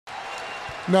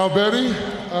Now, Betty,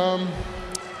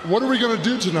 what are we going to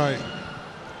do tonight?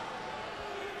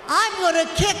 I'm going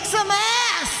to kick some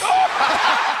ass!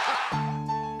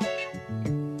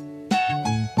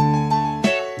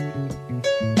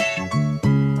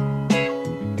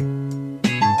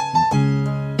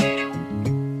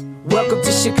 Welcome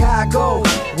to Chicago,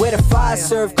 where the fire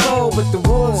serve cold, but the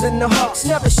Wolves and the Hawks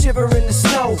never shiver in the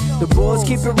snow. The Bulls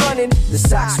keep it running, the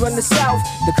Sox run the South,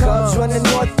 the Cubs run the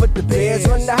North, but the Bears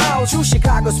run the house. True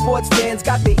Chicago sports fans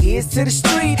got their ears to the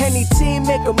street. Any team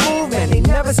make a move, and they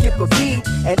never skip a beat.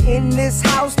 And in this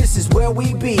house, this is where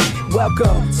we be.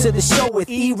 Welcome to the show with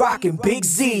E-Rock and Big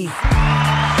Z.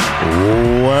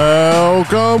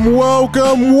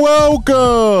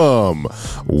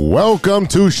 Welcome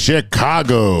to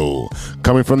Chicago.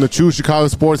 Coming from the True Chicago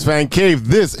Sports Fan Cave,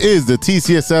 this is the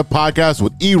TCSF podcast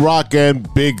with E-Rock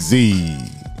and Big Z.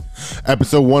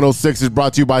 Episode 106 is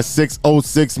brought to you by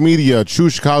 606 Media, True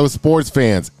Chicago Sports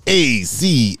Fans,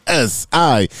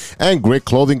 ACSI, and Grit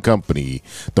Clothing Company.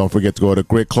 Don't forget to go to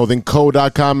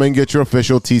gritclothingco.com and get your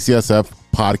official TCSF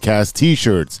podcast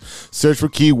t-shirts. Search for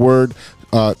keyword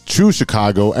True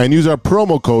Chicago and use our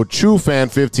promo code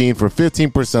TrueFan15 for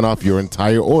 15% off your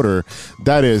entire order.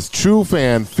 That is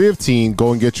TrueFan15.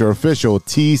 Go and get your official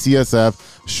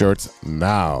TCSF shirts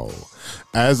now.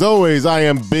 As always, I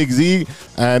am Big Z,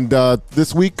 and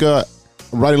this week writing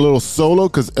a little solo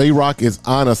because A-Rock is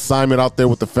on assignment out there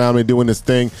with the family doing this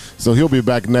thing, so he'll be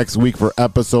back next week for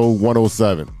episode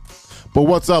 107. But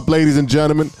what's up, ladies and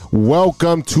gentlemen?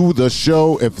 Welcome to the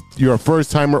show. If you're a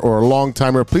first-timer or a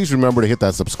long-timer, please remember to hit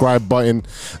that subscribe button,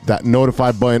 that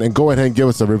notify button, and go ahead and give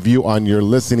us a review on your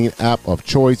listening app of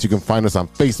choice. You can find us on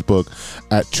Facebook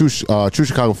at True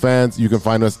Chicago Fans. You can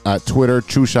find us at Twitter,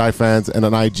 True Chi Fans, and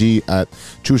on IG at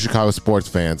True Chicago Sports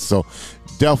Fans. So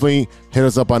definitely hit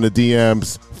us up on the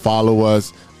DMs, follow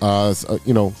us,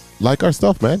 like our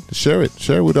stuff, man. Share it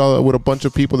with a bunch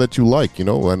of people that you like. I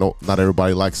know not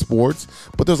everybody likes sports,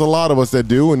 but there's a lot of us that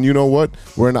do, and you know what?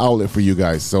 We're an outlet for you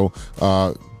guys. So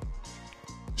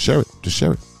share it. Just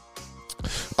share it.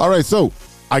 All right, so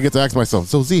I get to ask myself,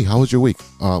 so Z, how was your week?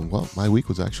 Well, my week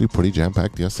was actually pretty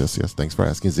jam-packed. Yes. Thanks for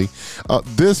asking, Z.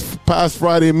 This past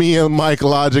Friday, me and Mike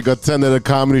Logic attended a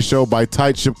comedy show by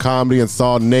Tight Ship Comedy and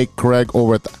saw Nate Craig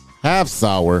over at the Half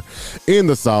Sour in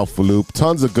the South Loop.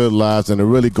 Tons of good laughs and a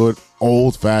really good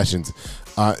old fashions.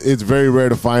 It's very rare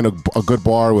to find a good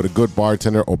bar with a good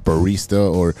bartender or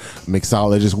barista or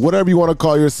mixologist, whatever you want to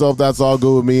call yourself. That's all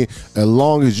good with me, as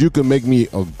long as you can make me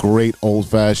a great old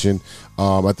fashioned.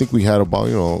 I think we had about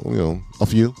a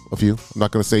few. I'm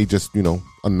not gonna say just a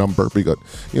number, because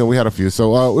we had a few.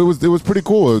 So it was pretty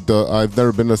cool. I've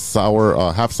never been to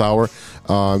Half Sour.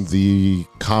 The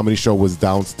comedy show was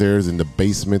downstairs in the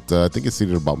basement. I think it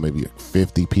seated about maybe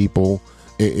 50 people,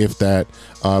 if that.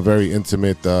 Very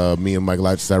intimate. Me and Mike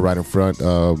Latch sat right in front.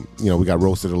 We got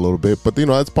roasted a little bit, but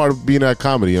that's part of being at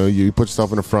comedy. You put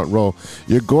yourself in the front row,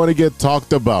 you're going to get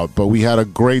talked about. But we had a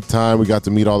great time. We got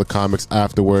to meet all the comics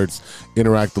afterwards,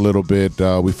 interact a little bit.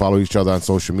 We follow each other on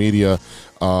social media.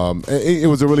 It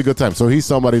was a really good time. So he's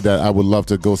somebody that I would love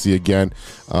to go see again.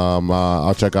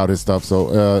 I'll check out his stuff.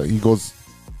 So he goes.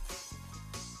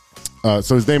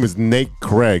 So his name is Nate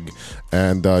Craig,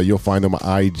 and you'll find him on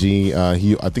IG.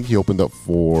 I think he opened up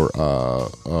for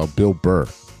Bill Burr.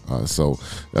 So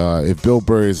if Bill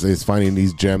Burr is finding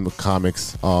these gem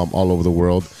comics all over the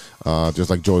world, just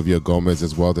like Joey Villagomez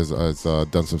as well, has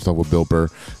done some stuff with Bill Burr.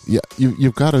 Yeah,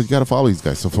 you've got to follow these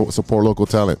guys. Support local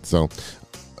talent. So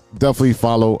definitely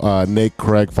follow Nate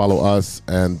Craig, follow us,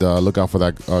 and look out for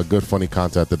that good, funny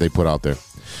content that they put out there.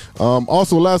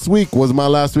 Also, last week was my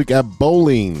last week at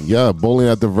bowling. Yeah, bowling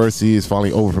at Diversity is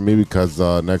finally over for me because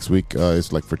next week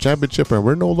is like for championship, and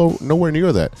we're nowhere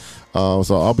near that.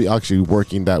 So I'll be actually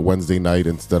working that Wednesday night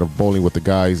instead of bowling with the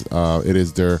guys. It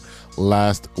is their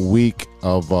last week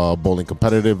of bowling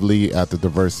competitively at the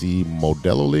Diversity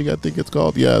Modelo League, I think it's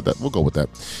called. Yeah, we'll go with that.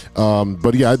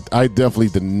 But yeah, I definitely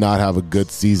did not have a good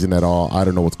season at all. I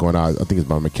don't know what's going on. I think it's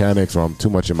my mechanics, or I'm too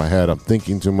much in my head. I'm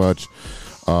thinking too much.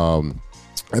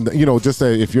 And just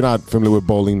say, if you're not familiar with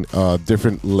bowling,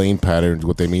 different lane patterns,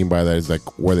 what they mean by that is like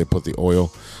where they put the oil.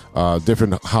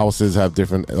 Different houses have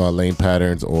different lane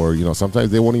patterns, or sometimes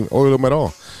they won't even oil them at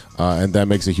all, and that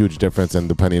makes a huge difference. And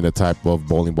depending on the type of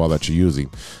bowling ball that you're using,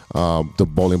 the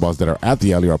bowling balls that are at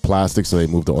the alley are plastic, so they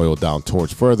move the oil down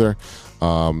towards further.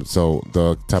 So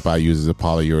the type I use is a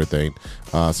polyurethane.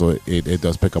 So it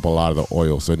does pick up a lot of the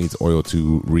oil. So it needs oil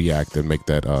to react and make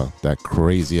that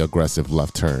crazy aggressive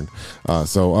left turn.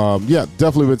 Yeah,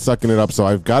 definitely been sucking it up. So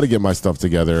I've got to get my stuff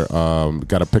together.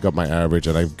 Got to pick up my average,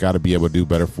 and I've got to be able to do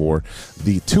better for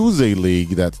the Tuesday League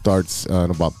that starts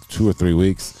in about 2 or 3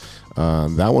 weeks.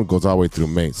 That one goes all the way through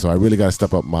May, so I really got to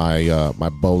step up my my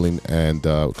bowling, and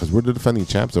because we're the defending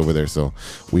champs over there, so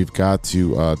we've got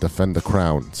to defend the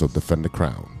crown. So defend the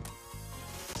crown.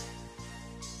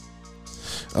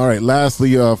 All right.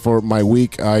 Lastly, for my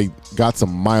week, I got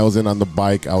some miles in on the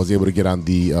bike. I was able to get on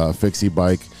the fixie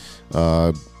bike.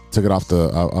 Took it off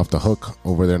the hook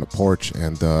over there in the porch,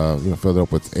 and filled it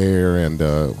up with air, and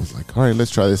was like, all right,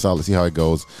 let's try this out. Let's see how it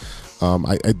goes.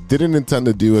 I didn't intend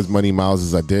to do as many miles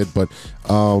as I did, but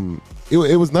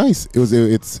it was nice.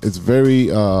 It's very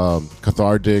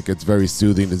cathartic. It's very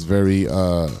soothing. It's very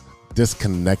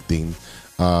disconnecting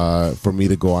for me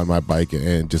to go on my bike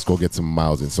and just go get some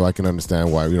miles in. So I can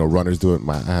understand why runners do it.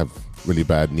 I have really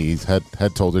bad knees, head,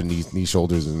 shoulder, knee,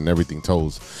 shoulders, and everything,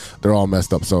 toes. They're all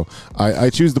messed up. So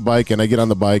I choose the bike, and I get on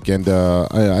the bike, and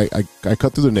I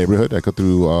cut through the neighborhood. I cut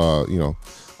through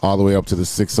all the way up to the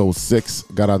 606.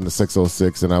 Got on the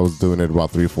 606, and I was doing it about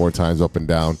 3 or 4 times up and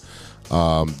down.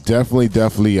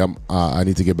 Definitely, I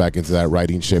need to get back into that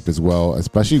riding shape as well,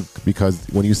 especially because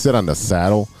when you sit on the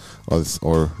saddle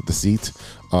or the seat,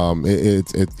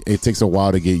 it takes a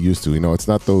while to get used to. It's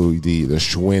not the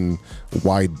Schwinn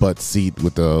wide butt seat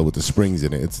with the springs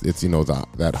in it. It's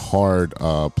that hard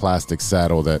plastic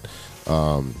saddle that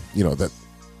that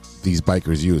these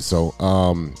bikers use. So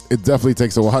it definitely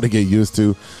takes a while to get used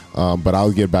to, but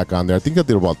I'll get back on there. I think I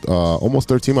did about almost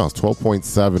 13 miles,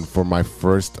 12.7 for my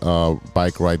first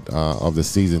bike ride of the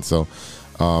season. So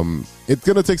it's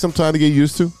gonna take some time to get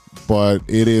used to, but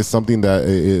it is something that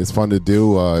is fun to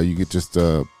do. You could just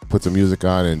put some music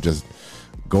on and just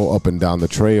go up and down the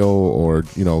trail, or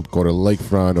go to the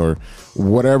lakefront, or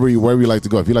wherever you like to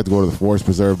go. If you like to go to the forest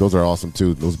preserve, those are awesome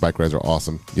too. Those bike rides are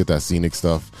awesome. You get that scenic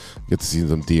stuff, get to see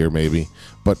some deer maybe.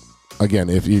 But again,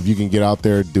 if you can get out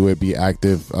there, do it, be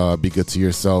active, be good to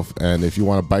yourself. And if you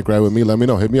want a bike ride with me, let me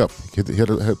know. Hit me up, hit the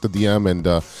DM, and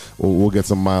we'll get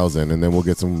some miles in, and then we'll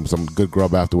get some good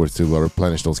grub afterwards to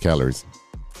replenish those calories.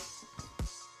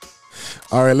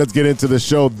 All right, let's get into the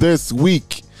show this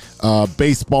week.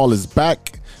 Baseball is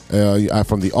back.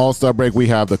 From the All-Star break, we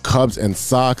have the Cubs and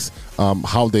Sox,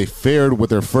 how they fared with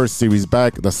their first series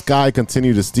back. The Sky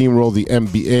continue to steamroll the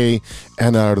NBA.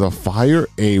 And are the Fire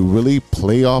a really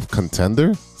playoff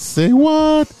contender? Say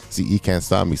what? See, he can't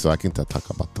stop me, so I can talk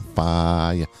about the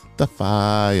Fire. The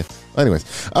Fire.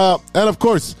 Anyways, and of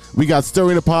course, we got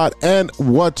Stirring the Pot and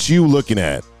What You Looking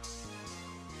At.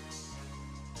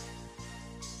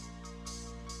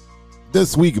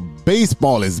 This week,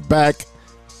 baseball is back.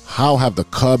 How have the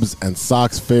Cubs and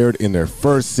Sox fared in their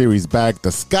first series back?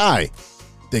 The Sky,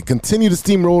 they continue to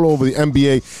steamroll over the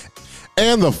NBA,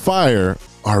 and the Fire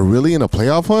are really in a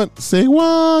playoff hunt? Say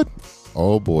what?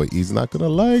 Oh boy, he's not gonna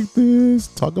like this.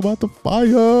 Talk about the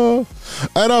Fire.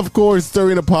 And of course,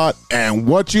 Stirring the Pot and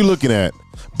What You Looking At.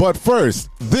 But first,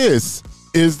 this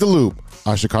is The Loop,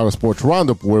 our Chicago sports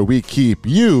roundup where we keep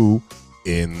you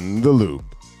in the loop.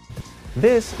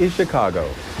 This is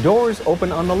Chicago. Doors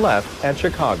open on the left at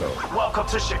Chicago. Welcome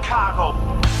to Chicago.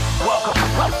 Welcome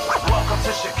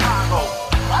to Chicago.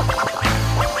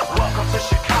 Welcome to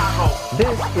Chicago.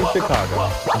 This is Chicago.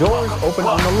 Doors open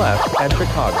on the left at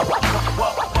Chicago.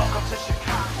 Welcome to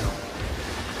Chicago.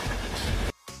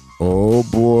 Oh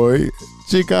boy,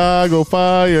 Chicago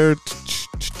Fire.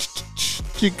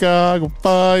 Chicago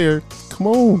Fire. Come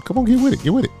on, get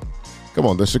with it. Come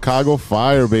on, the Chicago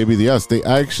Fire, baby. Yes, they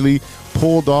actually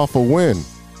pulled off a win.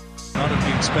 Not at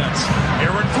the expense.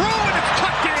 Aaron throw, and it's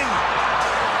tucked in.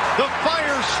 The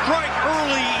Fire strike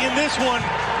early in this one.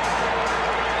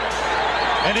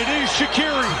 And it is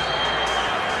Shaqiri.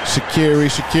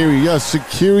 Shaqiri. Yes,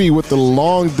 Shaqiri with the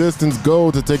long distance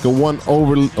goal to take a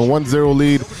 1-0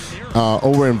 lead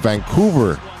over in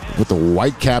Vancouver with the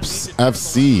Whitecaps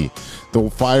FC. The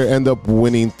Fire end up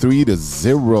winning 3-0.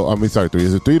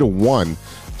 3-1.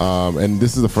 And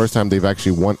this is the first time they've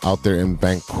actually won out there in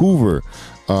Vancouver.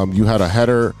 You had a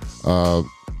header.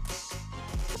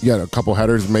 You had a couple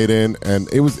headers made in,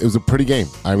 and it was a pretty game.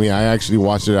 I mean, I actually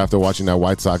watched it after watching that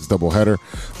White Sox doubleheader.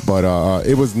 But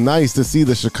it was nice to see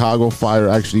the Chicago Fire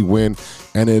actually win.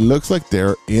 And it looks like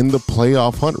they're in the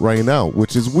playoff hunt right now,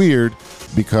 which is weird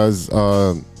because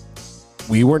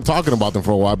we weren't talking about them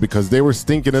for a while because they were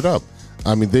stinking it up.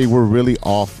 I mean, they were really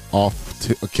off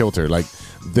kilter. Like,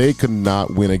 they could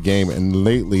not win a game, and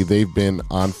lately they've been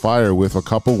on fire with a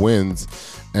couple wins,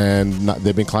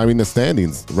 they've been climbing the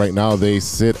standings. Right now, they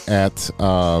sit at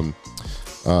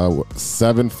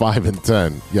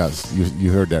 7-5-10. Yes,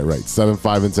 you heard that right.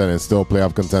 7-5-10, and still a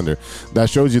playoff contender. That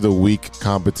shows you the weak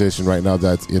competition right now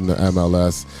that's in the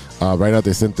MLS. Right now,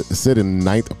 they sit in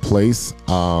 9th place,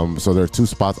 so they're 2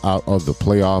 spots out of the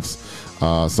playoffs.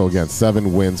 So again,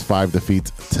 7 wins, 5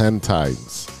 defeats, 10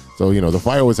 ties. So the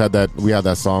Fire always had that. We had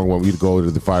that song when we'd go to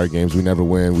the Fire games. We never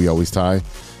win, we always tie.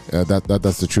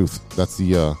 That's the truth. That's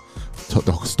the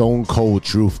stone cold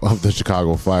truth of the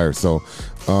Chicago Fire. So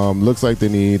looks like they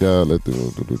need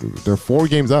they're 4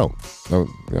 games out.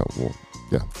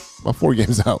 About 4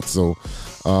 games out. So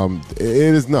it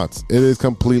is nuts. It is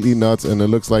completely nuts, and it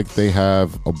looks like they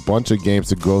have a bunch of games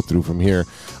to go through from here.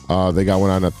 They got one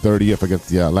on the 30th against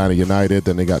the Atlanta United.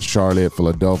 Then they got Charlotte,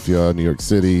 Philadelphia, New York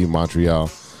City,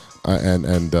 Montreal,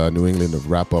 and New England to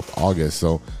wrap up August.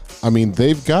 So I mean,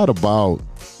 they've got about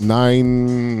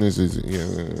 9,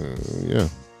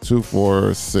 2,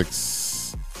 4,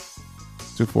 6,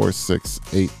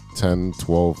 8, 10,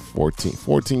 12,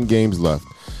 14 games left.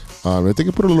 If they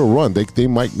can put a little run, they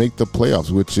might make the playoffs,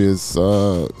 which is,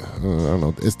 I don't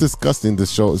know. It's disgusting to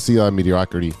see that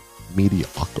mediocrity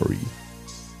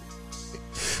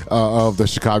of the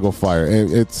Chicago Fire.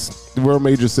 And we're a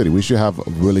major city. We should have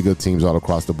really good teams all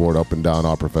across the board, up and down,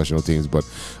 all professional teams. But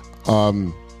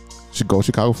should go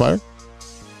Chicago Fire.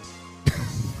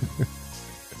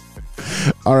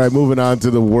 All right, moving on to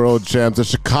the world champs. The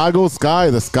Chicago Sky.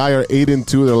 The Sky are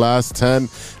 8-2 their last 10.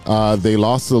 They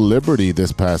lost to Liberty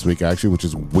this past week, actually, which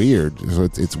is weird. So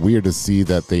it's weird to see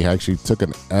that they actually took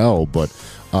an L, but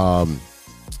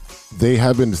they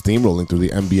have been steamrolling through the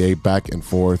NBA back and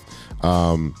forth.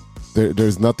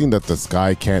 There's nothing that the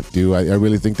Sky can't do. I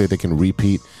really think that they can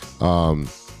repeat.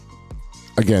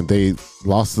 Again, they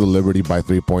lost to the Liberty by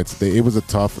 3 points. It was a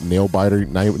tough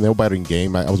nail-biting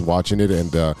game. I was watching it,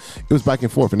 and it was back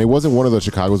and forth. And it wasn't one of the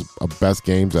Chicago's best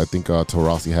games. I think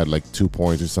Taurasi had like 2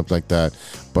 points or something like that.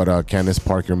 But Candace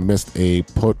Parker missed a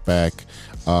putback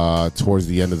towards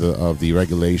the end of the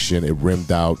regulation. It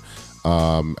rimmed out,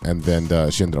 and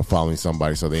then she ended up fouling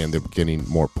somebody, so they ended up getting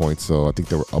more points. So I think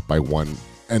they were up by 1,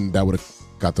 and that would have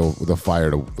got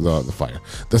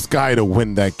the Sky to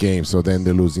win that game. So then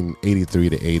they're losing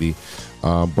 83-80.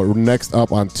 But next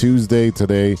up on Tuesday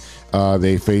today,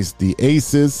 they face the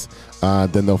Aces.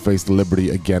 Then they'll face the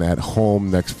Liberty again at home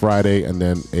next Friday, and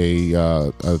then a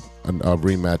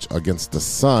rematch against the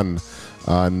Sun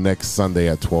next Sunday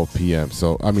at 12 p.m.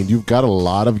 So I mean, you've got a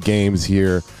lot of games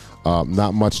here.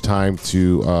 Not much time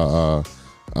to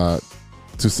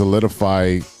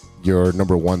solidify your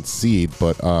number 1 seed,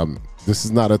 but this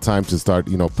is not a time to start,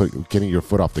 getting your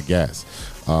foot off the gas.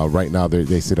 Right now,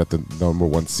 they sit at the number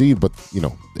 1 seed, but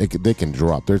they can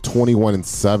drop. They're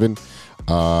 21-7.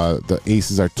 The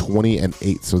Aces are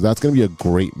 20-8. So that's going to be a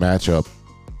great matchup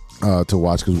to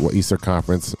watch, because Eastern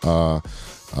Conference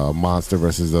monster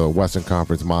versus the Western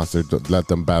Conference monster. Let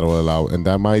them battle it out, and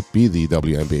that might be the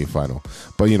WNBA final.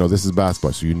 But this is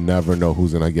basketball, so you never know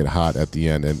who's going to get hot at the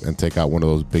end and take out one of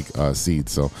those big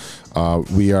seeds. So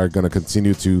we are going to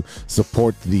continue to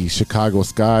support the Chicago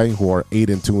Sky, who are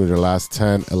 8-2 in their last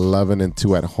 10,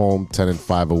 11-2 at home,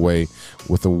 10-5 away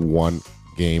with a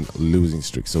 1-game losing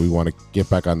streak. So we want to get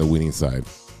back on the winning side.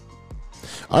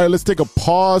 All right, let's take a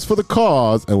pause for the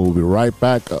cause, and we'll be right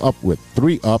back up with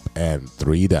 3 up and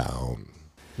 3 down.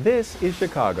 This is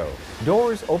Chicago.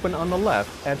 Doors open on the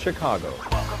left at Chicago.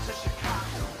 Welcome to Chicago.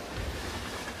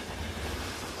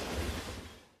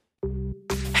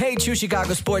 Hey, true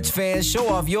Chicago sports fans, show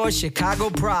off your Chicago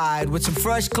pride with some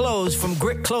fresh clothes from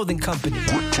Grit Clothing Company.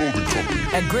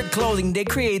 At Grit Clothing, they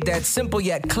create that simple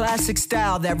yet classic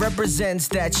style that represents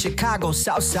that Chicago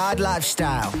Southside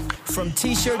lifestyle. From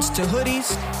t-shirts to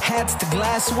hoodies, hats to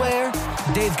glassware,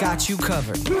 they've got you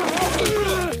covered.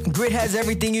 Grit has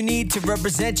everything you need to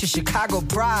represent your Chicago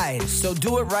pride, so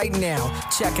do it right now.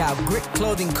 Check out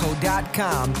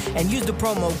gritclothingco.com and use the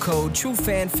promo code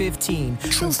TrueFan15.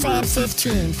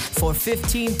 TrueFan15. For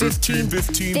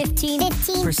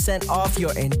 15% off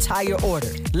your entire order.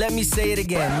 Let me say it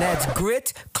again. That's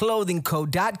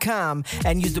gritclothingco.com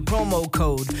and use the promo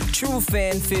code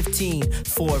TrueFan15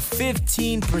 for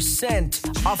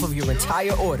 15% off of your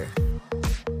entire order.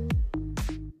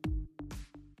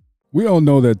 We all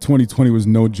know that 2020 was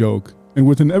no joke, and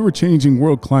with an ever-changing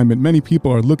world climate, many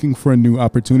people are looking for a new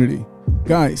opportunity.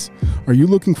 Guys, are you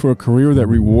looking for a career that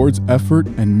rewards effort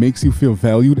and makes you feel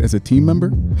valued as a team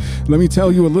member? Let me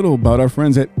tell you a little about our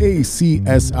friends at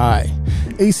ACSI.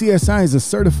 ACSI is a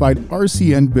certified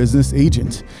RCN business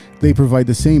agent. They provide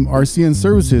the same RCN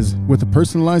services with a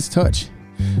personalized touch.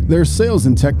 Their sales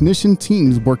and technician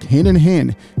teams work hand in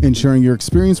hand, ensuring your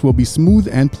experience will be smooth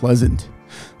and pleasant.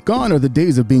 Gone are the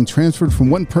days of being transferred from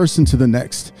one person to the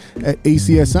next. At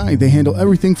ACSI, they handle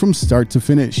everything from start to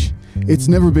finish. It's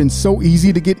never been so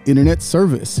easy to get internet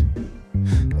service.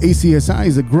 ACSI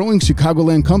is a growing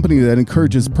Chicagoland company that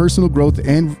encourages personal growth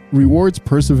and rewards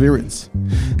perseverance.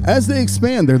 As they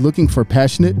expand, they're looking for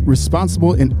passionate,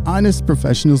 responsible, and honest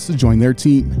professionals to join their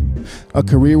team. A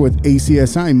career with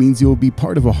ACSI means you will be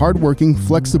part of a hardworking,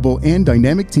 flexible, and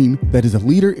dynamic team that is a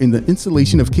leader in the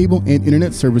installation of cable and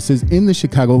internet services in the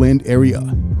Chicagoland area.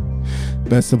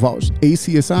 Best of all,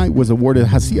 ACSI was awarded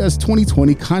Hacia's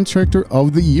 2020 Contractor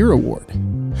of the Year Award.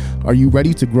 Are you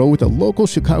ready to grow with a local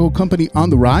Chicago company on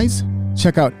the rise?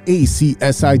 Check out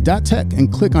acsi.tech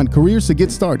and click on careers to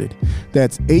get started.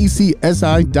 That's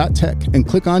acsi.tech and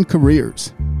click on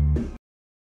careers.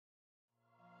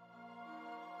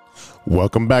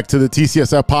 Welcome back to the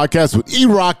TCSF podcast with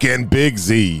E-Rock and Big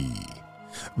Z.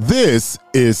 This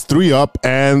is 3 Up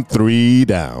and 3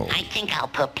 Down. I think I'll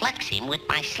perplex him with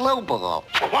my slow ball.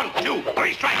 1, 2,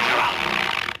 3 strikes, you're out.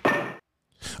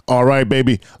 All right,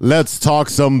 baby, let's talk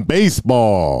some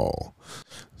baseball.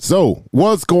 So,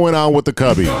 what's going on with the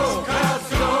Cubbies? Go, Cubs,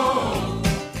 go.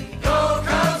 Go,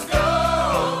 Cubs,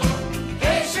 go.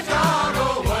 Hey,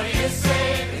 Chicago, what do you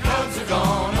say? The Cubs are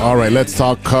gone. All right, let's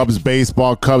talk Cubs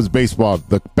baseball. Cubs baseball.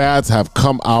 The Bats have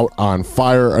come out on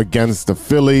fire against the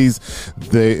Phillies.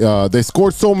 They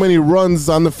scored so many runs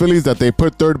on the Phillies that they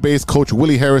put third base coach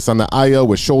Willie Harris on the IL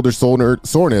with shoulder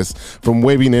soreness from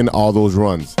waving in all those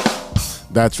runs.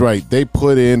 That's right. They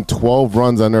put in 12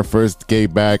 runs on their first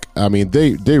game back. I mean,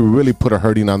 they really put a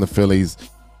hurting on the Phillies.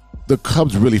 The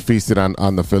Cubs really feasted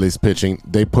on the Phillies pitching.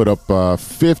 They put up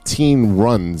 15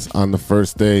 runs on the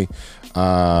first day,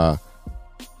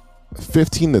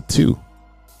 15-2.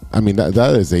 I mean,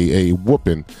 that is a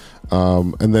whooping.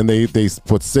 And then they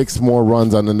put 6 more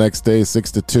runs on the next day,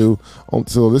 6-2.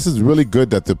 So this is really good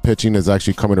that the pitching is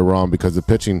actually coming around, because the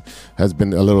pitching has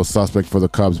been a little suspect for the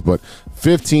Cubs. But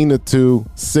 15-2,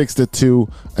 6-2,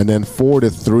 and then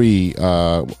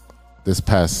 4-3 this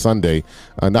past Sunday.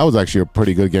 And that was actually a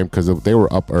pretty good game because they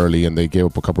were up early and they gave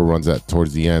up a couple runs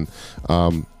towards the end.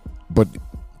 But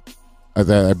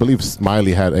I believe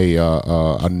Smiley had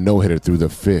a no-hitter through the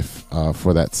 5th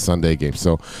for that Sunday game.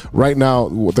 So right now,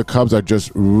 the Cubs are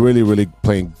just really, really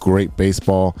playing great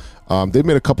baseball. They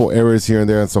made a couple errors here and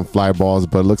there and some fly balls,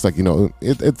 but it looks like,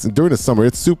 it's during the summer,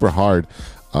 it's super hard.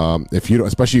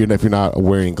 Especially if you're not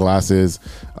wearing glasses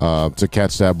to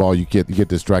catch that ball, you get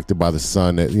distracted by the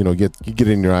sun. You get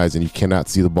in your eyes and you cannot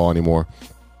see the ball anymore.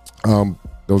 There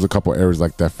was a couple errors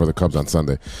like that for the Cubs on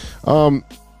Sunday.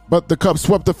 But the Cubs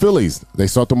swept the Phillies. They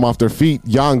swept them off their feet.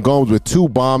 Yan Gomes with 2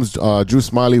 bombs. Drew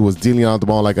Smiley was dealing out the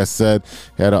ball, like I said.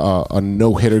 Had a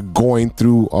no-hitter going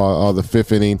through the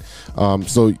 5th inning.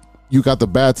 So you got the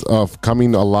Bats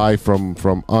coming alive from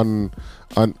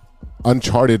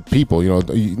uncharted people.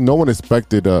 No one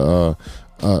expected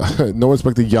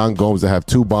Yan Gomes to have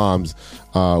 2 bombs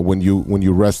when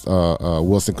you rest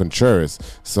Wilson Contreras.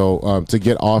 So to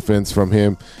get offense from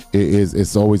him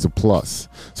is always a plus.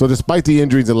 So despite the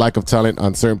injuries and lack of talent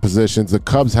on certain positions, the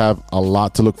Cubs have a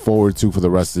lot to look forward to for the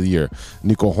rest of the year.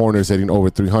 Nico Horner's hitting over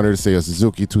 300. Seiya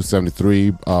Suzuki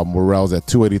 273. Morel's at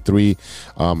 283.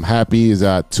 Happy is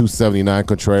at 279.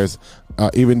 Contreras,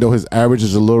 even though his average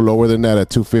is a little lower than that at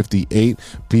 258,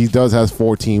 he does has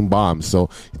 14 bombs. So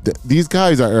these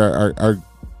guys are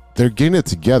they're getting it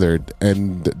together,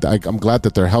 and I'm glad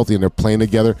that they're healthy and they're playing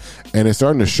together, and it's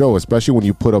starting to show, especially when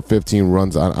you put up 15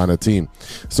 runs on a team.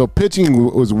 So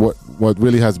pitching was what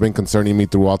really has been concerning me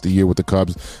throughout the year with the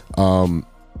Cubs.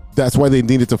 That's why they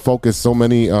needed to focus so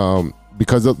many,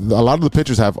 because a lot of the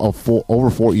pitchers have over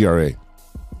 4 ERA.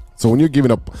 So when you're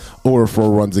giving up over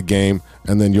 4 runs a game,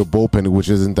 and then your bullpen, which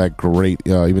isn't that great,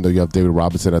 even though you have David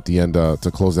Robinson at the end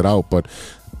to close it out, but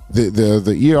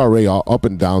the ERA up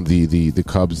and down the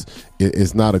Cubs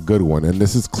is not a good one, and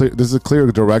this is clear. This is a clear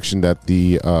direction that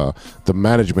the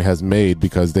management has made,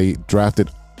 because they drafted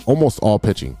almost all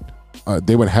pitching.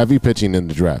 They went heavy pitching in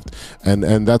the draft,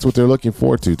 and that's what they're looking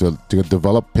forward to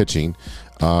develop pitching,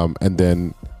 and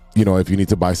then if you need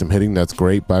to buy some hitting, that's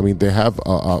great. But I mean, they have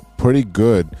a pretty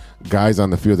good guys on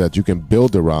the field that you can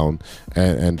build around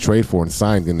and trade for and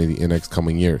sign in the next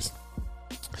coming years.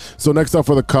 So next up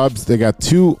for the Cubs, they got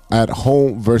 2 at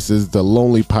home versus the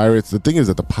Lonely Pirates. The thing is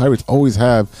that the Pirates always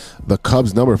have the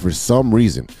Cubs number for some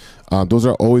reason. Those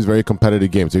are always very competitive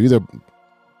games.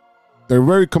 they're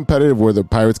very competitive where the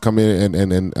Pirates come in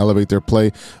and elevate their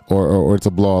play, or it's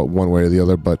a blowout one way or the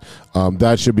other. But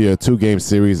that should be a 2-game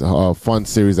series, fun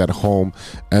series at home.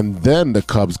 And then the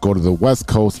Cubs go to the West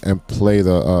Coast and play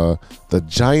the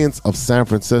Giants of San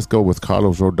Francisco with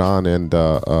Carlos Rodon and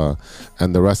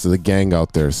the rest of the gang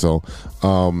out there. So,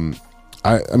 I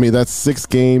mean, that's 6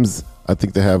 games. I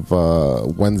think they have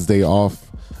Wednesday off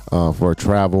for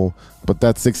travel, but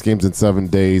that's 6 games in 7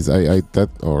 days.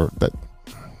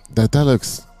 That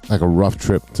looks like a rough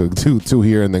trip to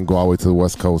here and then go all the way to the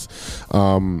West Coast.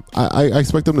 I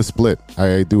expect them to split.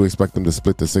 I do expect them to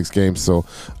split the 6 games. So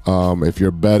if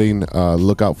you're betting,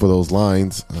 look out for those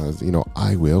lines.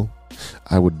 I will.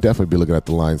 I would definitely be looking at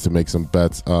the lines to make some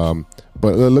bets.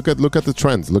 But look at the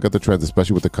trends. Look at the trends,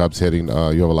 especially with the Cubs hitting. You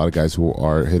have a lot of guys who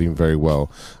are hitting very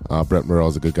well. Brent Morel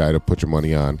is a good guy to put your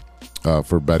money on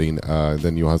for betting.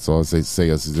 Then you also say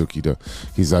Seiya Suzuki.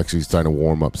 He's actually starting to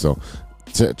warm up. So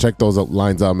check those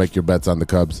lines out. Make your bets on the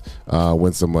Cubs.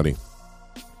 Win some money.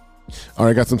 All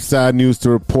right, got some sad news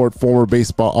to report. Former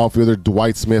baseball outfielder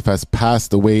Dwight Smith has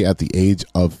passed away at the age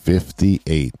of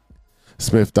 58.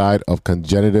 Smith died of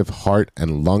congenital heart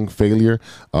and lung failure.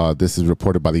 This is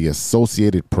reported by the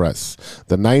Associated Press.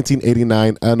 The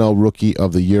 1989 NL Rookie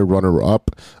of the Year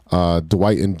runner-up,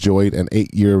 Dwight enjoyed an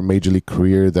 8-year Major League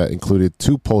career that included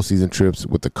 2 postseason trips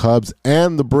with the Cubs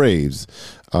and the Braves.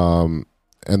 And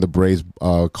the Braves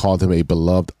called him a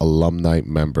beloved alumni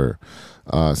member.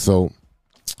 So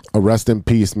rest in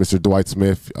peace, Mr. Dwight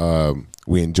Smith.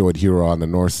 We enjoyed Hero on the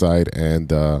North Side, and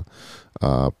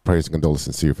prayers and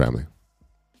condolences to your family.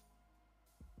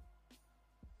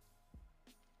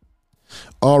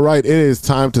 All right, it is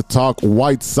time to talk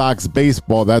White Sox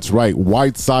baseball. That's right,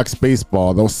 White Sox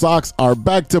baseball. Those Sox are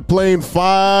back to playing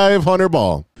 500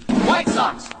 ball. White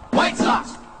Sox,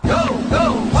 go,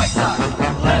 go, White Sox.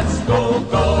 Let's go,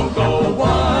 go, go,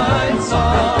 White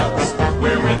Sox.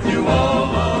 We're with you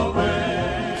all the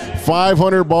way.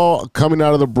 500 ball coming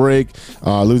out of the break,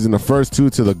 losing the first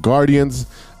 2 to the Guardians,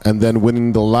 and then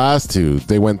winning the last 2.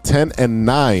 They went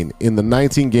 10-9 in the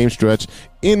 19-game stretch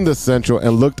in the Central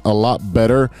and looked a lot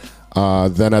better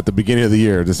than at the beginning of the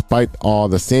year, despite all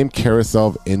the same carousel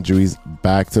of injuries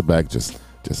back to back. Just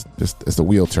it's the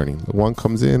wheel turning. One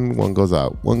comes in, one goes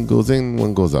out. One goes in,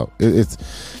 one goes out. It's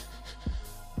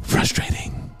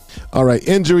frustrating. All right,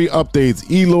 injury updates.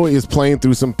 Eloy is playing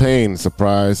through some pain.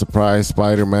 Surprise, surprise.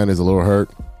 Spider-Man is a little hurt.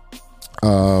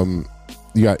 You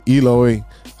got Eloy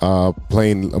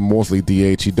playing mostly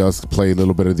DH. He does play a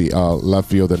little bit of the left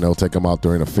field, and they'll take him out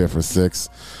during the 5th or 6th.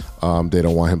 They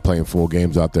don't want him playing full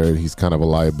games out there. He's kind of a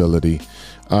liability.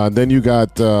 Then you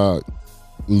got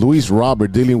Luis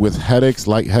Robert dealing with headaches,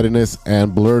 lightheadedness,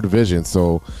 and blurred vision.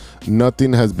 So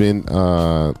nothing has been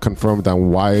confirmed on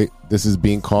why this is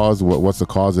being caused. What's the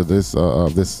cause of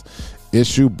this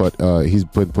issue? But he's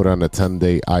been put on a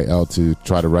 10-day IL to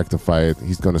try to rectify it.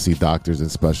 He's going to see doctors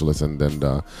and specialists, and then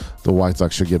the White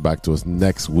Sox should get back to us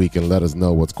next week and let us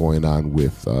know what's going on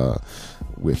with Lou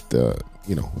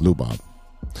Bob.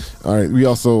 All right, we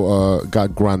also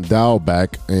got Grandal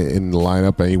back in the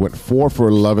lineup, and he went 4 for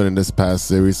 11 in this past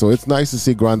series. So it's nice to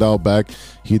see Grandal back.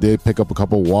 He did pick up a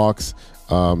couple walks.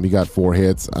 He got 4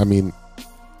 hits. I mean,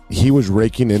 he was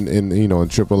raking in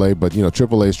AAA, but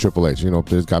AAA is Triple H.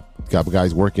 There's got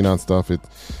guys working on stuff.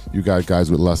 You got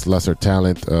guys with lesser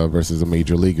talent versus a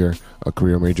major leaguer, a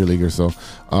career major leaguer. So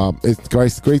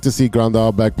it's great to see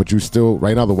Grandal back. But you still,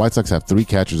 right now, the White Sox have 3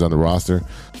 catchers on the roster.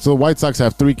 So the White Sox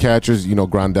have 3 catchers.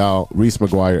 Grandal, Reese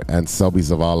McGuire, and Selby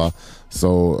Zavala.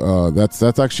 So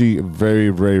that's actually very,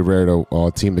 very rare to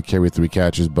a team to carry 3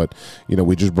 catchers, but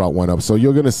we just brought one up. So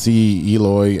you're gonna see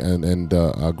Eloy and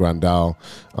Grandal.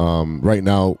 Right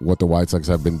now, what the White Sox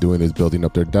have been doing is building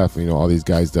up their depth. All these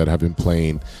guys that have been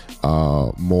playing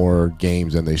more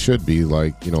games than they should be,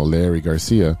 like Larry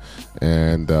Garcia,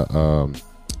 and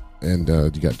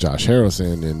you got Josh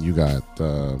Harrison, and you got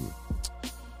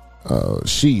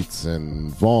Sheets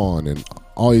and Vaughn, and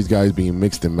all these guys being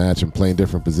mixed and matched and playing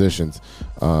different positions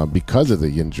because of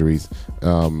the injuries.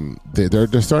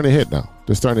 They're starting to hit now.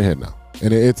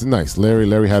 And it's nice.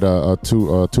 Larry had a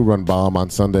two-run bomb on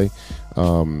Sunday.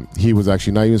 He was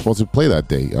actually not even supposed to play that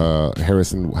day.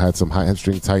 Harrison had some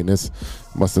hamstring tightness.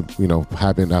 Must have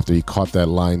happened after he caught that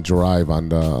line drive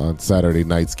on Saturday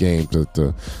night's game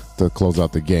to close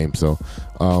out the game. So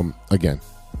again,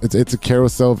 it's a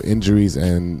carousel of injuries,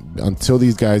 and until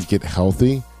these guys get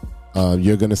healthy,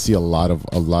 you're going to see a lot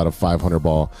of 500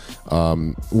 ball.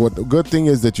 What the good thing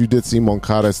is that you did see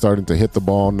Moncada starting to hit the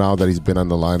ball now that he's been on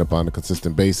the lineup on a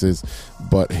consistent basis,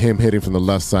 but him hitting from the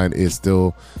left side is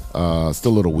still a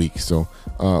little weak. So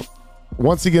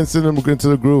once he gets into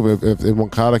the groove, if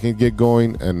Moncada can get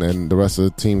going and then the rest of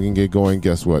the team can get going,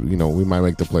 guess what? We might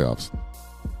make the playoffs.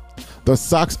 The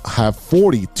Sox have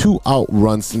 42 out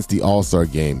runs since the All-Star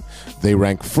game. They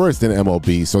rank first in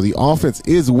MLB, so the offense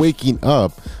is waking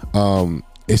up.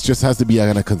 It just has to be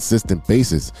on a consistent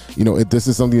basis. This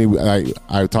is something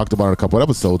I talked about a couple of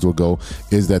episodes ago,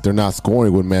 is that they're not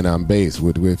scoring with men on base,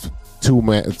 with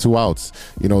two outs.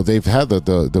 They've had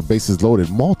the bases loaded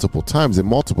multiple times in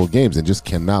multiple games and just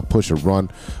cannot push a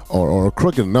run or a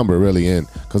crooked number really in,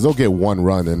 because they'll get one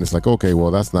run and it's like, okay,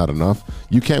 well, that's not enough.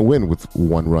 You can't win with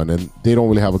one run, and they don't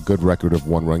really have a good record of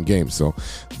one-run games. So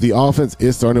the offense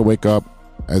is starting to wake up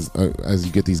as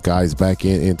you get these guys back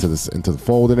into the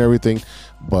fold and everything,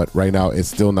 but right now it's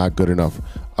still not good enough.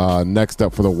 Next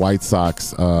up for the White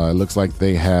Sox, it looks like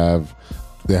they have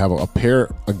a pair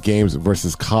of games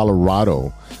versus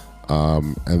Colorado,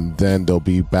 and then they'll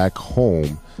be back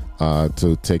home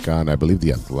to take on, I believe,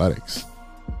 the Athletics.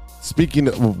 Speaking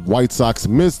of White Sox,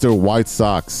 Mr. White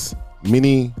Sox,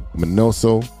 Minnie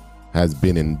Minoso has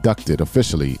been inducted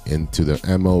officially into the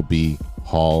MLB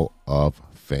Hall of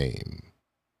Fame.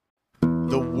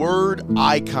 The word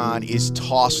icon is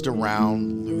tossed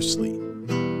around loosely,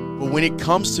 but when it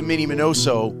comes to Minnie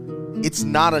Minoso, it's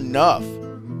not enough.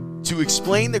 To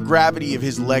explain the gravity of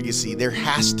his legacy, there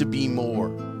has to be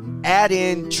more. Add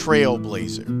in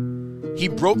trailblazer. He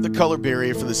broke the color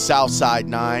barrier for the Southside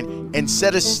Nine and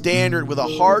set a standard with a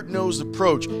hard-nosed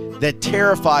approach that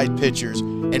terrified pitchers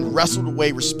and wrestled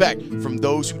away respect from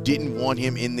those who didn't want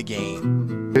him in the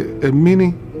game. El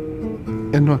Minnie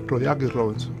es nuestro Jackie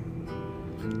Robinson.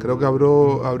 Creo que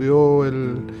abrió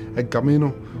el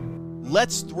camino.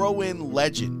 Let's throw in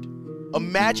legend.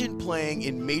 Imagine playing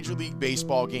in Major League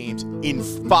Baseball games in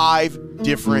 5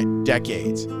 different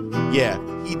decades. Yeah,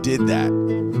 he did that.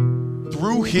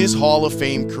 Through his Hall of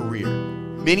Fame career,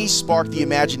 Minnie sparked the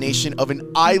imagination of an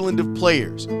island of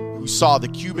players who saw the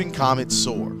Cuban comet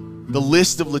soar. The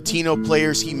list of Latino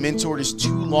players he mentored is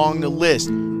too long to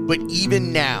list, but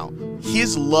even now,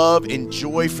 his love and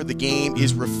joy for the game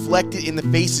is reflected in the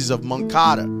faces of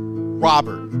Moncada,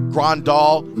 Robert,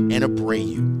 Grandal, and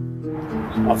Abreu.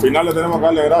 Al final le tenemos que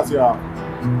darle gracias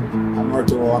a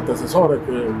nuestros antecesores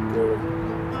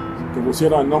que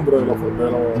pusieron el nombre de los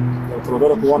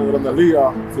peloteros cubanos en Grandes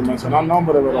Ligas, sin mencionar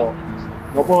nombres, pero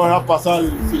no puedo dejar pasar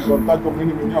sin contar con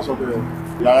Minnie Minoso,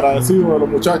 y agradecido de los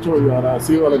muchachos y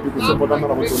agradecido de la institución por darnos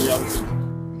la oportunidad.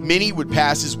 Minnie would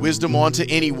pass his wisdom on to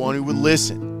anyone who would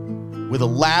listen, with a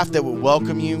laugh that would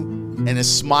welcome you and a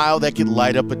smile that could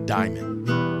light up a diamond.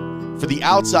 For the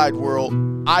outside world,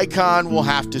 icon will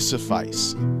have to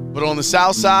suffice. But on the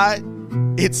South Side,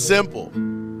 it's simple.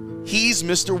 He's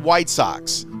Mr. White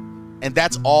Sox, and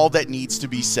that's all that needs to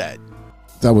be said.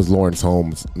 That was Lawrence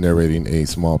Holmes narrating a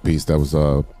small piece that was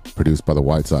produced by the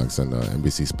White Sox and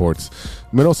NBC Sports.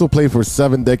 Minoso played for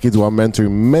 7 decades while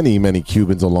mentoring many, many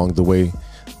Cubans along the way.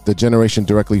 The generation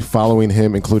directly following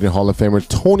him, including Hall of Famer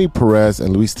Tony Perez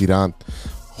and Luis Tirant,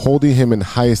 holding him in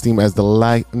high esteem as the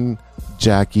Latin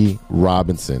Jackie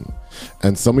Robinson.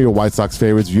 And some of your White Sox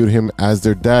favorites viewed him as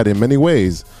their dad in many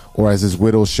ways, or as his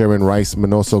widow Sharon Rice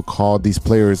Minoso called these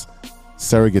players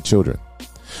surrogate children.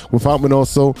 Without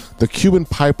Minoso, the Cuban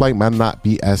pipeline might not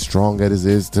be as strong as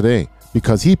it is today,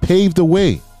 because he paved the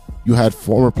way. You had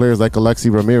former players like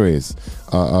Alexi Ramirez,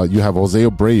 you have Jose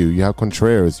Abreu, you have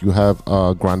Contreras, you have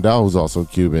Grandal, who's also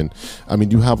Cuban. I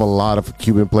mean, you have a lot of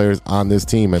Cuban players on this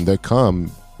team, and they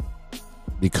come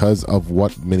because of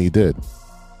what Minnie did.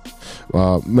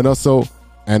 Minoso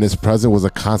and his presence was a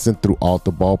constant throughout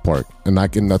the ballpark, and I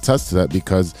can attest to that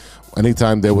because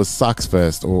anytime there was Sox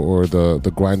Fest or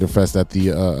the Grinder Fest at the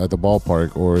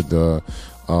ballpark or the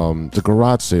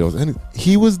garage sales, and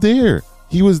he was there.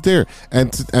 He was there,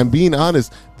 and being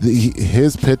honest,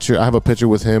 his picture. I have a picture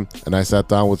with him, and I sat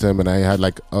down with him, and I had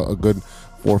like a good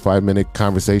 4 or 5 minute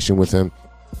conversation with him.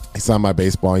 He saw my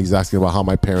baseball. He's asking about how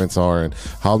my parents are and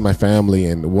how's my family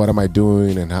and what am I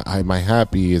doing and am I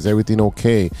happy? Is everything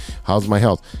okay? How's my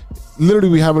health? Literally,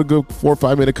 we having a good 4 or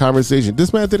 5 minute conversation.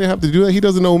 This man didn't have to do that. He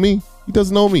doesn't know me. He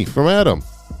doesn't know me from Adam.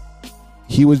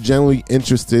 He was genuinely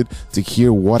interested to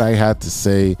hear what I had to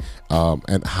say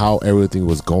and how everything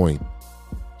was going.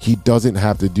 He doesn't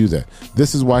have to do that.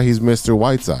 This is why he's Mr.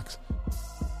 White Sox.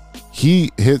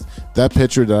 That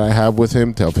picture that I have with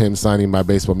him, of him signing my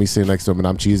baseball, me sitting next to him, and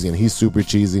I'm cheesy, and he's super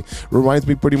cheesy. Reminds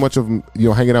me pretty much of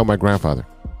hanging out with my grandfather.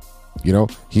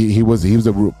 He was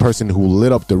the person who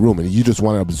lit up the room, and you just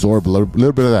want to absorb a little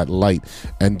bit of that light.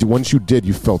 And once you did,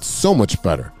 you felt so much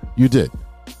better. You did.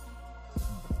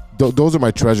 Those are my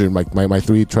treasure. My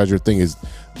 3 treasure thing is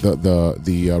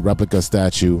the replica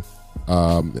statue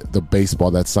the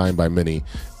baseball that's signed by Minnie,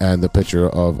 and the picture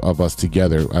of us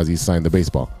together as he signed the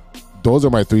baseball. Those are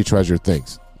my 3 treasured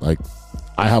things. Like,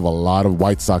 I have a lot of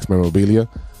White Sox memorabilia,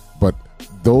 but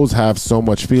those have so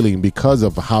much feeling because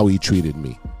of how he treated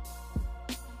me,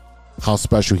 how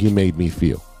special he made me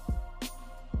feel.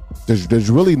 There's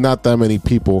really not that many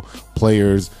people,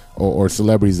 players or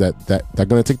celebrities that are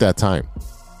going to take that time.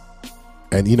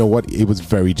 And you know what? It was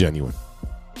very genuine.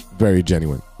 Very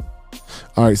genuine.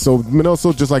 All right, so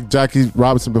Minoso, just like Jackie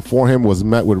Robinson before him, was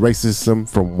met with racism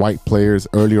from white players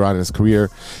earlier on in his career.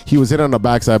 He was hit on the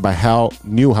backside by Hal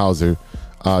Newhouser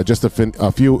just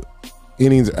a few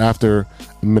innings after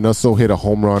Minoso hit a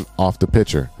home run off the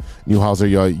pitcher. Newhouser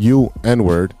yelled, "You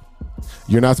N-word.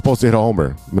 You're not supposed to hit a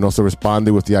homer." Minoso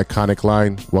responded with the iconic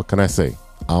line, "What can I say?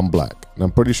 I'm black." And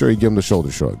I'm pretty sure he gave him the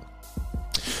shoulder shrug.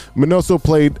 Minoso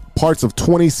played parts of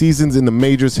 20 seasons in the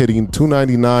majors, hitting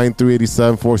 .299,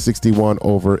 .387, .461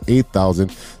 over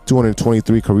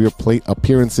 8,223 career plate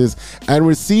appearances and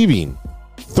receiving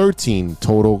 13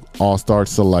 total All-Star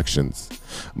selections.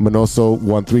 Minoso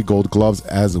won 3 Gold Gloves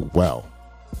as well.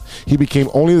 He became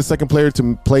only the second player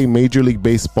to play Major League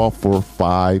Baseball for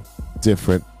 5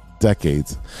 different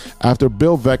decades, after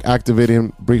Bill Veeck activated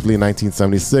him briefly in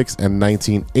 1976 and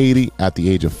 1980 at the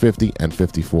age of 50 and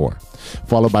 54,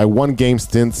 followed by 1-game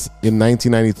stints in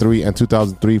 1993 and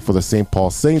 2003 for the St.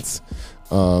 Paul Saints.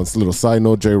 It's a little side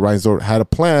note, Jerry Reinsdorf had a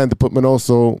plan to put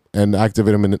Minoso and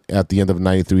activate him at the end of the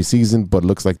 93 season, but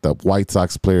looks like the White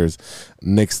Sox players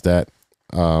nixed that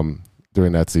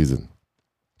during that season.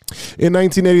 In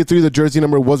 1983, the jersey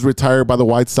number was retired by the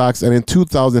White Sox, and in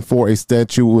 2004, a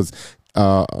statue was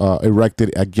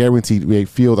erected at Guaranteed Rate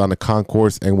Field on the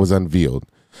concourse and was unveiled.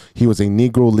 He was a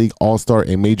Negro League All-Star,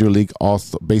 a Major League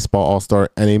Baseball All-Star,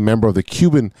 and a member of the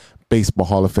Cuban Baseball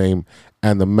Hall of Fame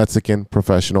and the Mexican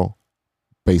Professional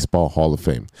Baseball Hall of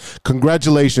Fame.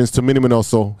 Congratulations to Minnie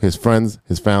Minoso, his friends,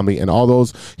 his family, and all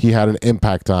those he had an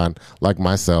impact on, like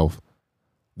myself.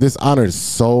 This honor is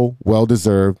so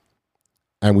well-deserved,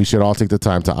 and we should all take the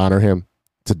time to honor him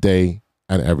today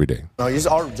and every day. No, he's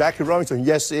our Jackie Robinson.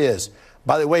 Yes, he is.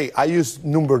 By the way, I used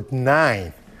number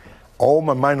 9 all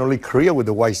my minor league career with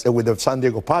the San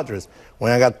Diego Padres.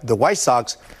 When I got the White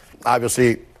Sox,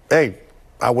 obviously, hey,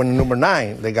 I went number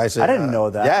 9. The guy said, I didn't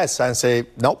know that. Yes, and say,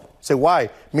 nope. Say, why?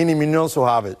 Minnie Minoso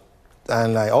have it.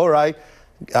 And like, all right,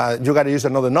 you got to use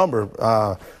another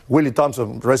number. Willie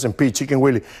Thompson, rest in peace, Chicken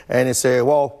Willie. And he said,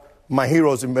 well, my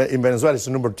heroes in Venezuela is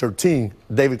number 13,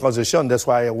 David Concepcion. That's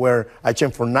why I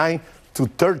changed from 9 to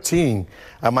 13.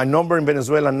 And my number in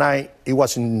Venezuela, 9, it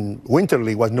was in Winter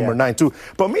League, was number 9 too.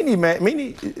 But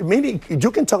Minnie,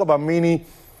 you can talk about Minnie,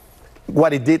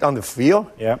 what he did on the field.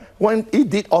 Yeah. When he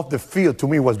did off the field, to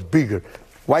me, was bigger.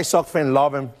 White Sox fans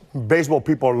love him. Baseball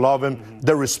people love him. Mm-hmm.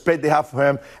 The respect they have for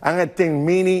him. And I think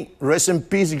Minnie, rest in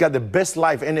peace, he got the best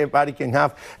life anybody can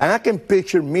have. And I can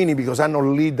picture Minnie, because I know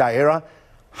lead that era,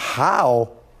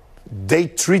 how they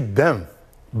treat them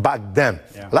back then.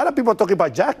 Yeah. A lot of people talking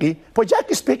about Jackie, but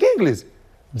Jackie speak English.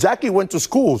 Jackie went to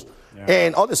schools. Yeah.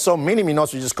 And all of a sudden, Minnie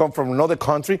Minoso just come from another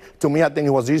country. To me, I think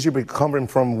it was easier, because coming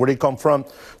from where he come from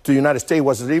to the United States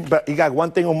was easy. But he got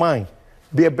one thing on mind: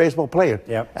 be a baseball player.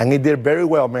 Yep. And he did very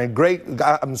well, man. Great.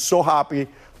 I'm so happy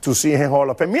to see him Hall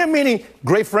of Fame. Me and Minnie,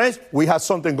 great friends. We had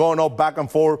something going on back and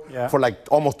forth for like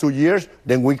almost 2 years.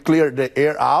 Then we cleared the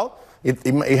air out.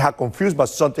 It had confused, but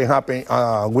something happened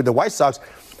with the White Sox.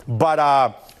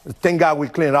 But thank God we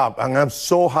cleaned up. And I'm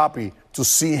so happy to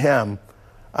see him.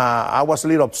 I was a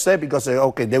little upset because,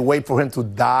 okay, they wait for him to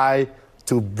die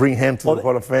to bring him to the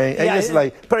Hall of Fame. And it's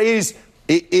like, but it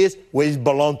is where he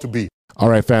belongs to be. All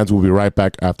right, fans, we'll be right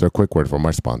back after a quick word from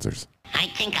our sponsors. I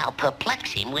think I'll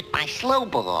perplex him with my slow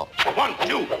ball. 1,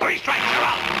 2, 3 strikes,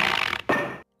 you're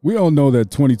out. We all know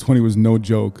that 2020 was no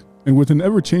joke, and with an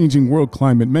ever-changing world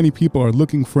climate, many people are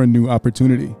looking for a new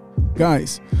opportunity.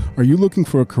 Guys, are you looking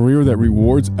for a career that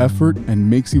rewards effort and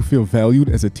makes you feel valued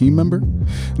as a team member?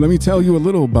 Let me tell you a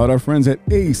little about our friends at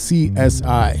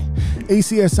ACSI.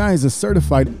 ACSI is a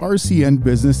certified RCN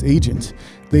business agent.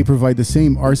 They provide the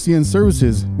same RCN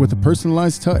services with a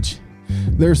personalized touch.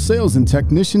 Their sales and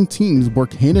technician teams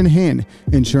work hand in hand,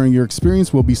 ensuring your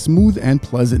experience will be smooth and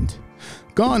pleasant.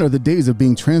 Gone are the days of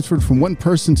being transferred from one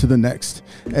person to the next.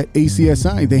 At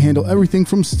ACSI, they handle everything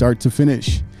from start to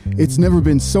finish. It's never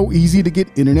been so easy to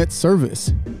get internet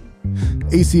service.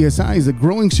 ACSI is a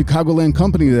growing Chicagoland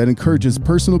company that encourages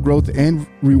personal growth and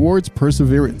rewards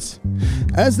perseverance.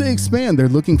 As they expand, they're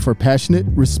looking for passionate,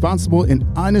 responsible, and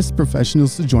honest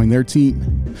professionals to join their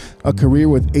team. A career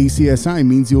with ACSI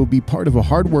means you will be part of a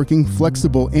hardworking,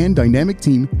 flexible, and dynamic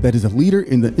team that is a leader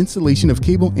in the installation of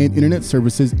cable and internet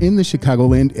services in the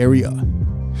Chicagoland area.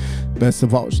 Best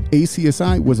of all,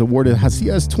 ACSI was awarded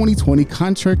Hacia's 2020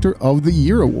 Contractor of the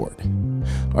Year Award.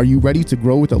 Are you ready to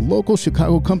grow with a local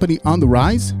Chicago company on the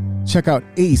rise? Check out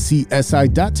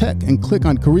acsi.tech and click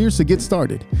on careers to get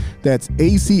started. That's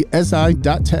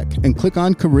acsi.tech and click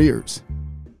on careers.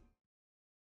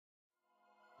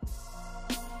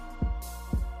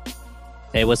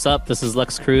 Hey, what's up? This is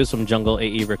Lex Cruz from Jungle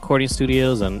AE Recording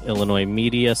Studios and Illinois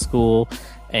Media School,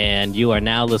 and you are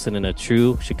now listening to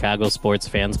True Chicago Sports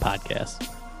Fans Podcast.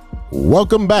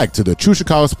 Welcome back to the True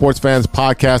Chicago Sports Fans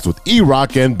Podcast with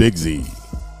E-Rock and Big Z.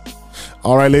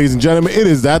 All right, ladies and gentlemen, it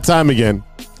is that time again.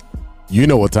 You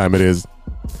know what time it is.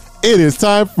 It is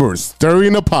time for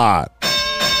Stirring the Pot.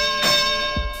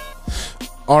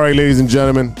 All right, ladies and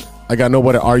gentlemen, I got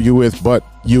nobody to argue with but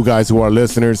you guys who are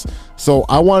listeners. So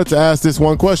I wanted to ask this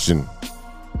one question.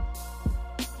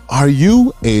 Are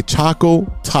you a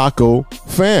Choco Taco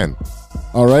fan?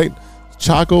 All right.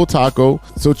 Choco Taco.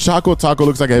 So Choco Taco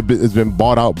looks like it's been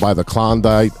bought out by the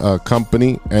Klondike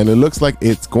company, and it looks like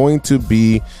it's going to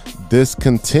be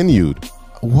discontinued.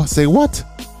 What? Say what?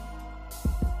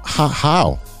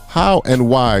 How and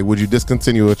why would you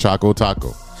discontinue a Choco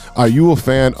Taco? Are you a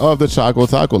fan of the Choco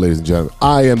Taco, ladies and gentlemen?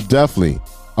 I am definitely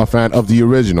a fan of the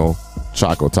original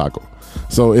Choco Taco.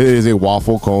 So it is a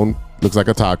waffle cone, looks like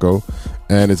a taco,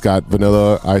 and it's got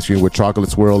vanilla ice cream with chocolate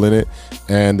swirl in it,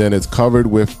 and then it's covered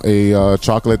with a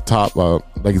chocolate top,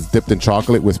 like it's dipped in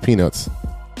chocolate with peanuts.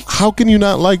 How can you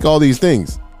not like all these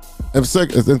things? And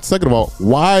second of all,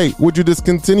 why would you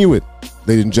discontinue it?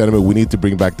 Ladies and gentlemen, we need to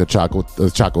bring back the Choco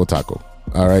Taco.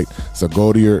 All right, so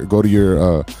go to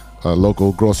your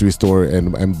local grocery store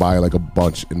and buy like a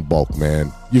bunch in bulk,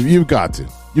 man. You've got to.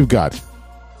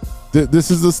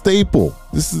 This is a staple.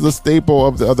 This is a staple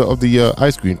of the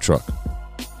ice cream truck,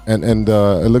 and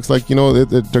it looks like they're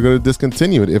going to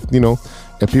discontinue it if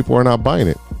people are not buying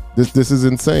it. This is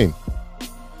insane.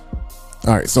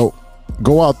 All right, so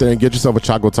go out there and get yourself a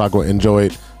Choco Taco. Enjoy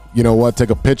it. You know what?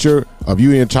 Take a picture of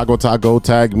you eating Choco Taco.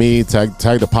 Tag me. Tag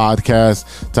the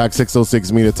podcast. Tag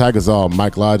 606 Media. Tag us all.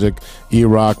 Mike Logic,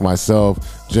 E-Rock,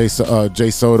 myself, Jay Soto,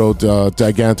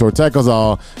 Gigantor. Tag us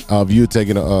all of you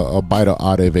taking a bite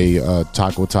out of a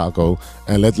Taco,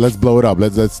 and let's blow it up.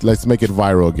 Let's make it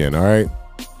viral again. All right.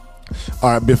 All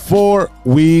right. Before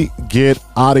we get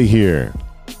out of here,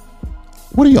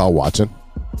 what are y'all watching?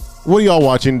 What are y'all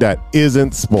watching that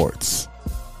isn't sports?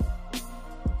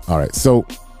 All right. So.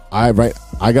 I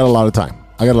got a lot of time.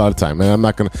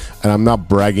 And I'm not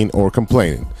bragging or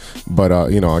complaining, but I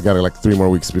got like 3 more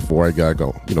weeks before I gotta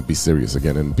go, be serious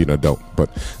again and be an adult. But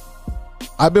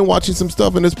I've been watching some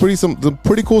stuff, and there's some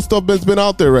pretty cool stuff that's been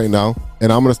out there right now.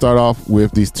 And I'm gonna start off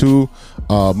with these 2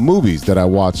 movies that I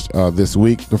watched this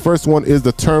week. The first one is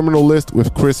The Terminal List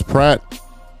with Chris Pratt.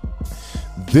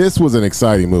 This was an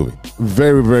exciting movie,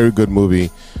 very, very good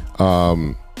movie.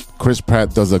 Chris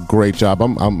Pratt does a great job.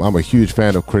 I'm a huge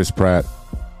fan of Chris Pratt.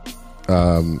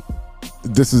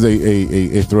 This is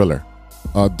a thriller,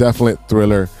 a definite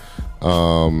thriller.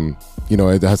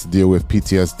 It has to deal with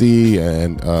PTSD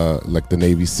and like the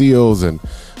Navy SEALs, and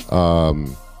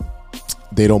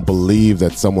they don't believe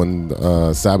that someone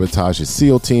sabotaged his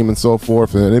SEAL team and so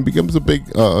forth, and it becomes a big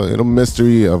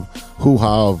mystery of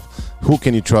who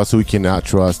can you trust, who you cannot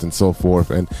trust, and so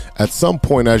forth. And at some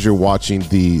point, as you're watching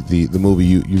the movie,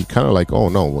 you kind of like, oh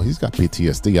no, well, he's got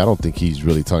PTSD. I don't think he's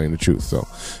really telling the truth. So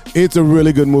it's a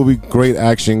really good movie. Great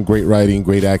action, great writing,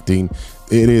 great acting.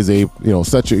 It is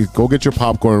go get your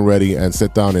popcorn ready and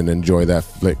sit down and enjoy that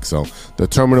flick. So The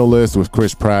Terminal List with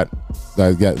Chris Pratt,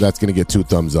 that's going to get 2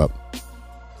 thumbs up.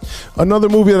 Another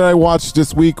movie that I watched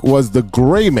this week was The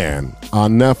Gray Man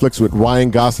on Netflix with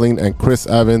Ryan Gosling and Chris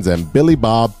Evans and Billy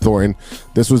Bob Thornton.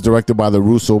 This was directed by the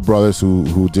Russo brothers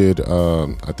who did,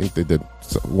 I think they did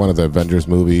one of the Avengers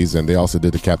movies, and they also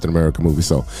did the Captain America movie.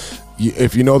 So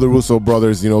if you know the Russo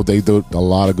brothers, they do a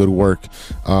lot of good work.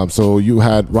 So you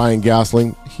had Ryan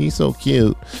Gosling, he's so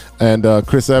cute, and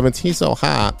Chris Evans, he's so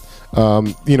hot,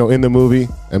 in the movie,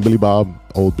 and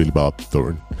old Billy Bob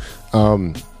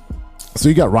Thornton. So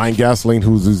you got Ryan Gosling,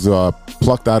 who's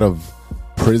plucked out of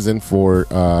prison for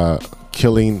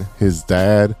killing his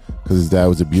dad because his dad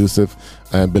was abusive,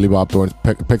 and Billy Bob Thornton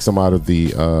picks him out of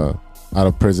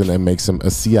prison and makes him a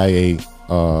CIA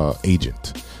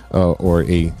agent or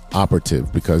a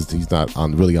operative, because he's not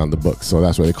really on the books. So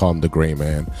that's why they call him the Gray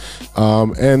Man.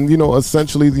 And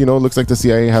essentially, it looks like the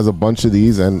CIA has a bunch of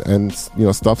these, and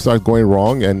stuff starts going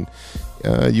wrong, and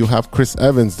you have Chris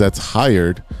Evans that's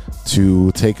hired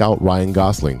to take out Ryan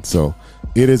Gosling. So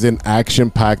It is an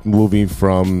action-packed movie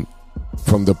from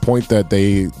the point that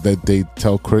they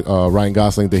tell Ryan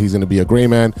Gosling that he's going to be a gray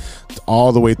man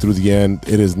all the way through the end.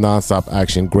 It is nonstop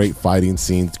action, great fighting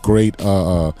scenes, great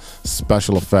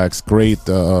special effects, great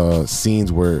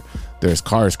scenes where there's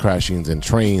cars crashing and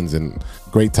trains, and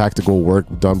great tactical work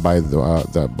done by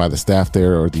the staff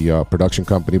there or the production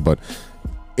company. But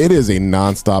it is a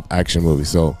nonstop action movie.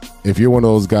 So if you're one of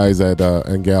those guys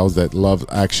and gals that love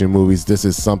action movies, this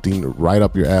is something right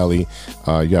up your alley.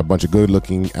 You have a bunch of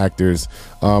good-looking actors.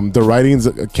 The writings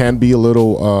can be a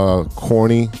little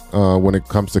corny when it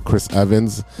comes to Chris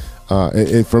Evans.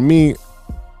 For me,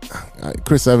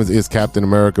 Chris Evans is Captain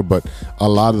America, but a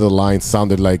lot of the lines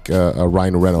sounded like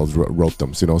Ryan Reynolds wrote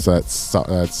them. So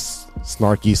that's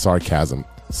snarky sarcasm.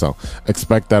 So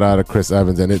expect that out of Chris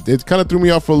Evans, and it kind of threw me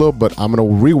off for a little, but I'm gonna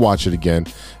rewatch it again.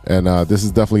 And this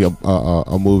is definitely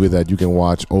a movie that you can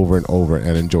watch over and over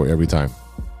and enjoy every time.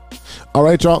 All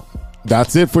right, y'all.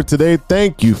 That's it for today.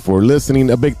 Thank you for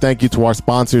listening. A big thank you to our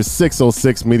sponsors,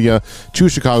 606 Media, True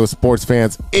Chicago Sports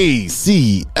Fans,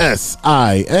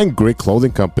 ACSI, and Great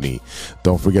Clothing Company.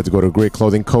 Don't forget to go to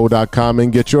greatclothingco.com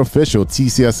and get your official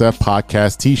TCSF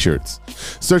podcast t-shirts.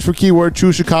 Search for keyword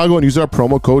True Chicago and use our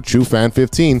promo code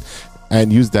TrueFan15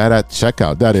 and use that at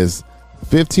checkout. That is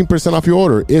 15% off your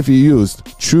order if you used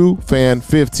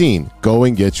TrueFan15. Go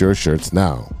and get your shirts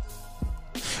now.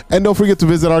 And don't forget to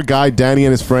visit our guy Danny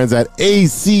and his friends at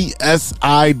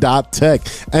acsi.tech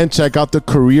and check out the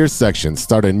career section.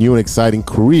 Start a new and exciting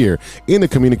career in the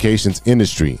communications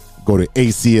industry. Go to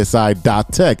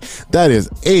acsi.tech. That is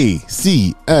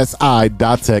acsi.tech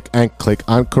and click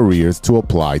on careers to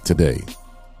apply today.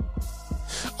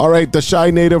 All right, the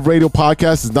Shy Native Radio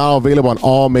Podcast is now available on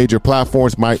all major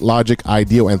platforms: Mike, Logic,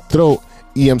 Ideal, and Throat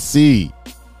EMC.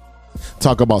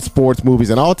 Talk about sports, movies,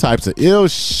 and all types of ill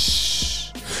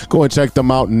Go and check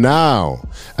them out now.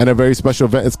 And a very special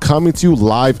event is coming to you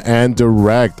live and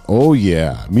direct. Oh,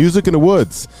 yeah. Music in the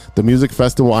Woods, the music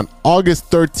festival on August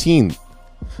 13th.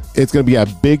 It's going to be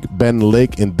at Big Bend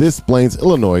Lake in Des Plaines,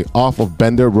 Illinois, off of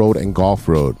Bender Road and Golf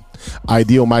Road.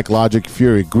 Ideal, Mike, Logic,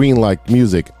 Fury, Greenlight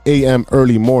Music, AM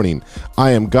Early Morning,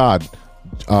 I Am God,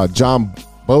 John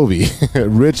Bovey,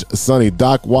 Rich Sonny,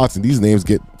 Doc Watson. These names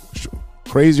get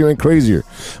crazier and crazier,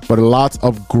 but lots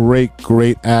of great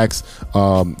acts.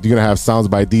 You're gonna have sounds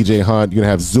by DJ Hunt. You're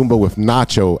gonna have Zumba with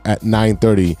Nacho at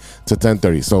 9:30 to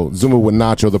 10:30. So Zumba with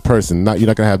Nacho, the person. You're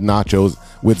not gonna have nachos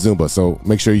with Zumba. So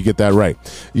make sure you get that right.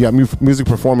 You got music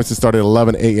performances start at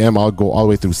 11 a.m. I'll go all the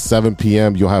way through 7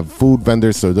 p.m. You'll have food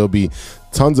vendors, so there'll be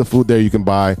tons of food there you can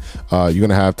buy. You're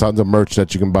gonna have tons of merch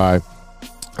that you can buy,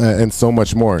 and so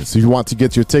much more. So if you want to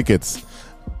get your tickets,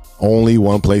 only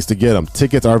one place to get them.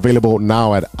 Tickets are available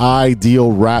now at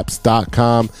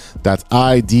idealraps.com. That's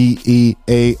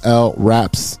IDEAL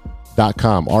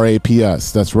raps.com.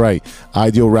 RAPS. That's right.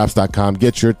 Idealraps.com.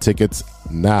 Get your tickets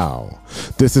now.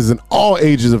 This is an all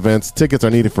ages event. Tickets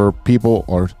are needed for people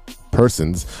or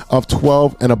persons of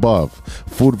 12 and above.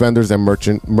 Food vendors and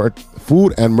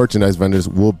food and merchandise vendors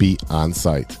will be on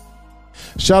site.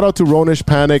 Shout out to Ronish,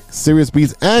 Panic, Serious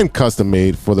Beats, and Custom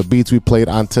Made for the beats we played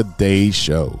on today's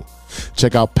show.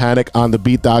 Check out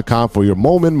paniconthebeat.com for your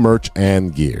moment, merch,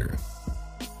 and gear.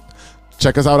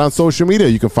 Check us out on social media.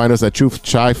 You can find us at True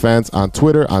Chi Fans on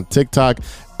Twitter, on TikTok,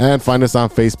 and find us on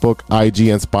Facebook, IG,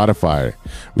 and Spotify.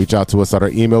 Reach out to us at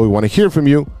our email. We want to hear from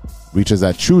you. Reach us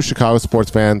at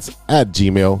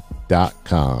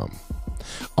truechicagosportsfans@gmail.com.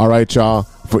 All right, y'all.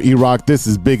 For E-Rock, this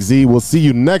is Big Z. We'll see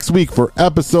you next week for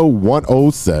episode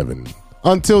 107.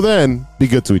 Until then, be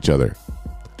good to each other.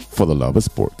 For the love of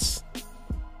sports.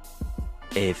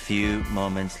 A few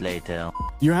moments later.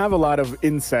 You have a lot of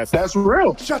incest. That's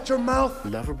real. Shut your mouth.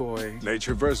 Lover boy.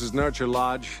 Nature versus nurture,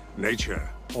 Lodge. Nature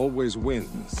always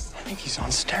wins. I think he's on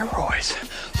steroids.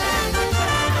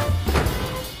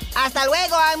 Hasta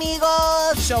luego,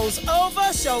 amigos. Show's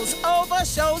over, show's over,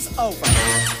 show's over.